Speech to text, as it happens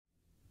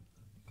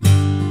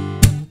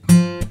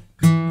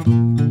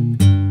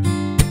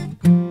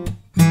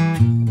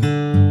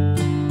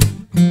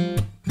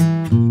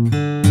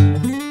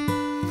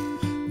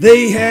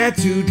They had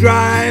to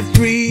drive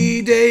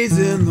 3 days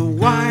in the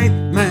white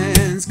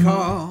man's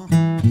car.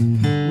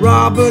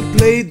 Robert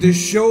played the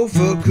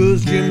chauffeur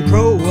 'cause Jim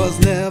Crow was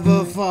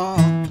never far.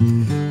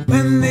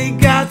 When they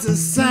got to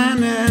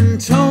San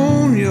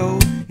Antonio,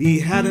 he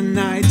had a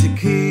night to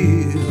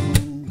kill.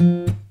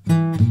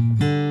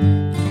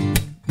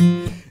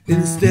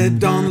 Instead,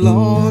 Don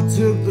Law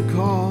took the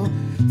call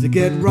to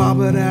get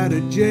Robert out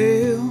of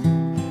jail.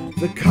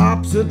 The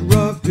cops had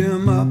roughed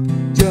him up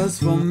just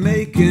for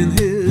making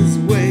his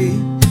way.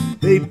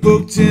 They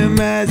booked him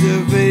as a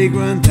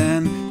vagrant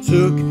and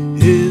took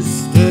his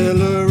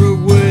Stella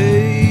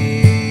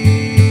away.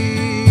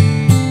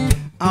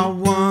 I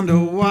wonder,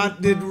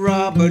 what did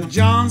Robert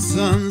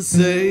Johnson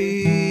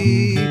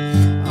say?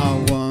 I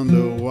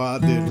wonder,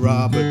 what did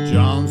Robert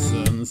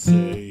Johnson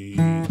say?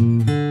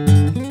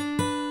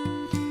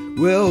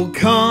 Well,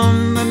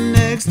 come the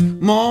next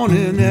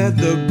morning at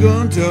the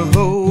Gunter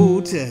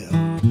Hotel,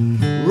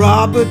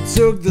 Robert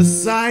took the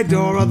side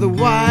door,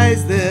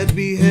 otherwise there'd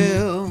be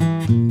hell.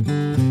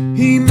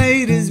 He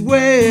made his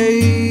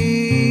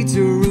way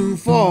to room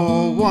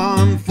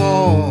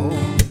 414,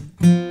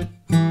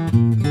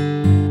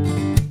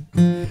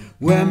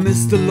 where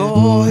Mr.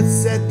 Law had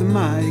set the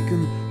mic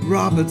and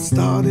Robert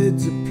started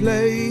to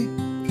play.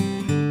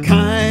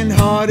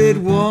 Kind-hearted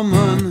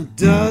woman,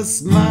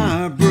 dust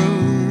my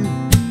broom.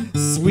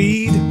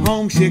 Sweet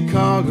home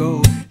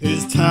Chicago,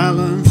 his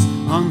talents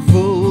on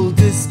full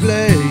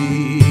display.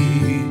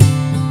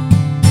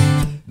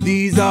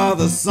 These are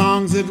the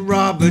songs that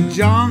Robert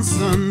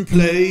Johnson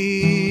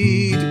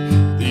played.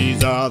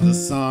 These are the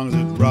songs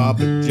that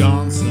Robert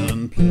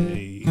Johnson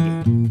played.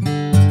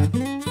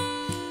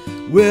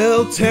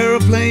 Well,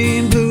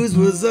 Terraplane Blues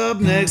was up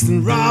next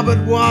and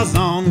Robert was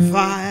on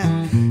fire.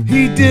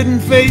 He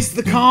didn't face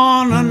the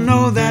corner,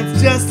 no,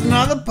 that's just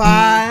another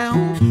pile.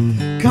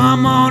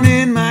 Come on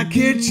in my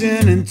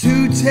kitchen and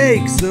 2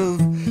 takes of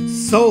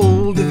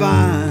Soul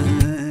Divine.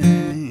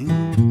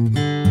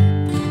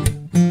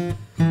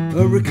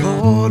 A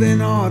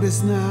recording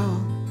artist now,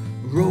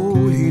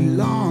 role he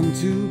longed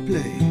to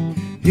play.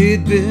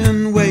 He'd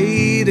been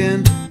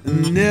waiting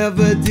and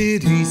never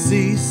did he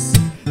cease.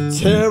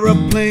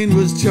 Terraplane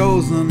was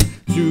chosen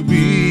to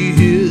be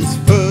his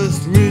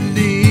first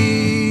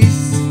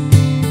release.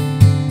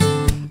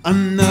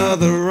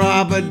 Another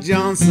Robert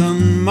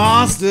Johnson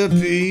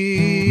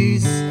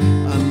masterpiece.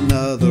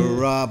 Another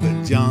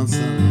Robert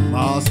Johnson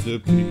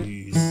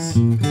masterpiece.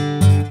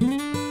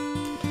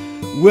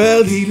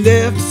 Well, he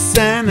left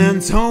San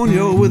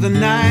Antonio with a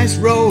nice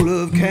roll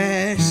of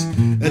cash.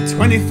 At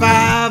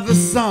 25 a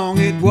song,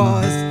 it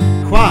was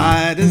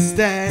quite a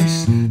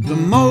stash. The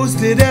most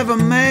he'd ever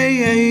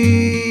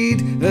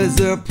made as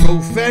a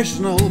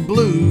professional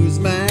blues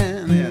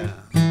man. Yeah.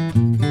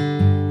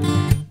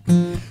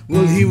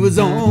 Well, he was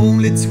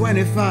only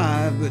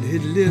 25, but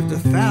he'd lived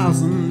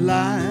 1,000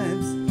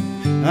 lives.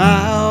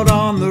 Out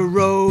on the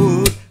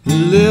road,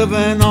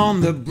 living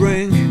on the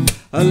brink.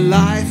 A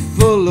life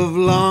full of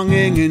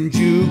longing and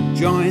juke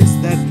joints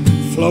that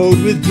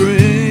flowed with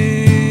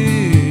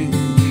drink.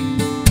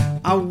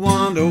 I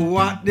wonder,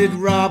 what did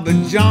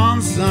Robert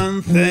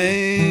Johnson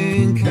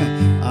think?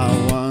 I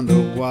wonder,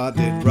 what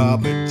did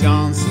Robert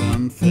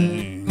Johnson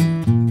think?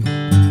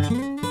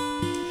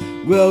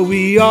 Well,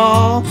 we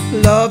all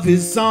love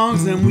his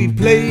songs and we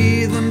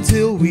play them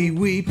till we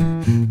weep.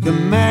 The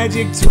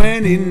magic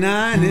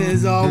 29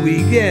 is all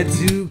we get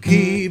to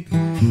keep.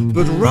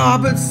 But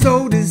Robert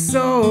sold his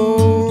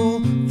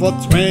soul for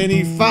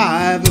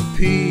 25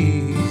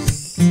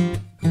 apiece.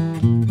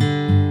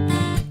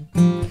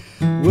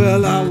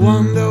 Well, I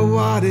wonder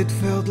what it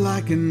felt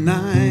like in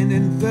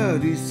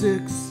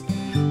 1936.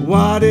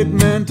 What it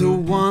meant to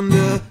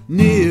wander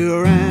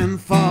near and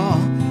far.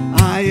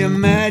 I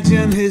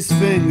imagine his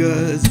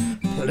fingers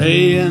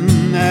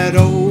playing that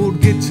old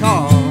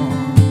guitar.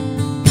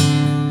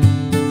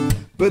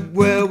 But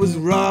where was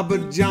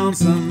Robert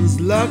Johnson's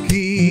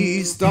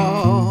lucky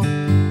star?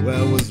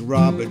 Where was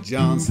Robert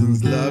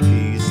Johnson's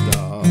lucky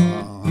star?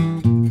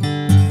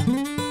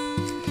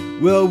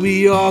 Well,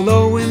 we all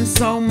owe him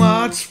so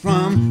much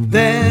from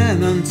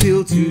then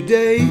until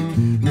today.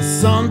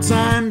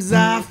 Sometimes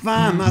I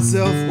find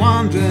myself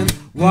wondering,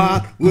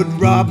 what would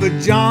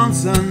Robert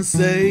Johnson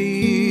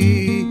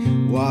say?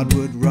 What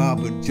would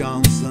Robert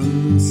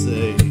Johnson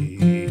say?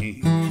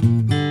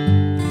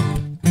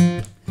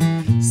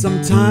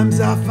 Sometimes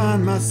I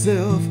find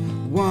myself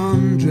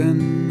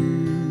wondering,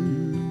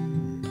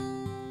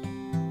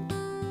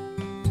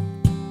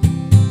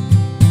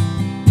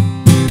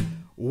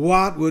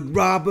 what would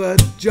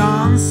Robert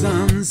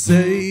Johnson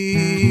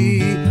say?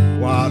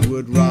 What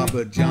would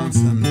Robert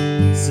Johnson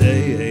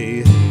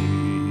say?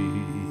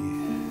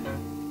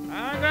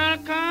 I got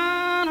a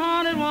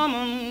kind-hearted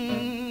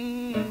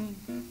woman,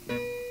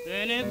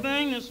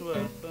 anything that's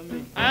worth for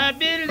me. I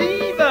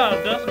believe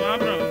I'll dust my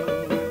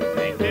broom.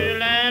 Take to the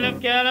land of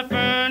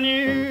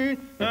California,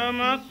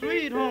 my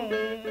sweet home,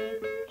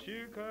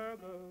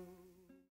 Chicago.